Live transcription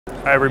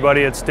Hi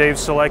everybody, it's Dave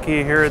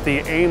Sulecki here at the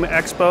AIM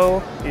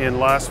Expo in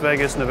Las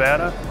Vegas,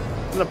 Nevada.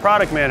 I'm the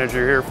product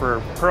manager here for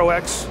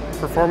ProX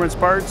Performance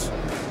Parts.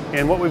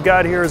 And what we've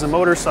got here is a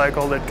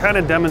motorcycle that kind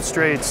of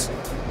demonstrates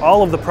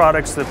all of the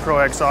products that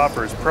ProX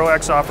offers.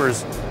 ProX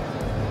offers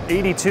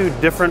 82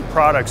 different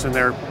products in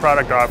their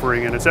product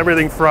offering, and it's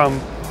everything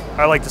from,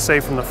 I like to say,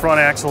 from the front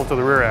axle to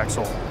the rear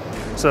axle.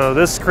 So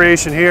this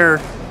creation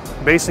here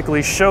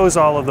basically shows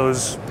all of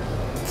those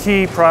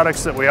key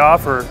products that we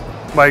offer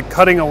by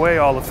cutting away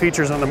all the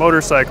features on the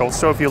motorcycle.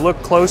 So if you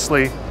look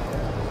closely,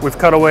 we've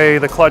cut away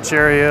the clutch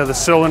area, the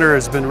cylinder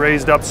has been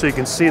raised up so you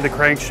can see the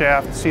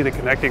crankshaft, see the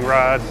connecting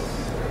rod,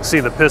 see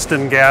the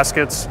piston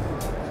gaskets,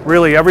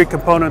 really every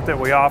component that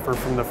we offer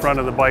from the front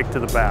of the bike to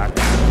the back.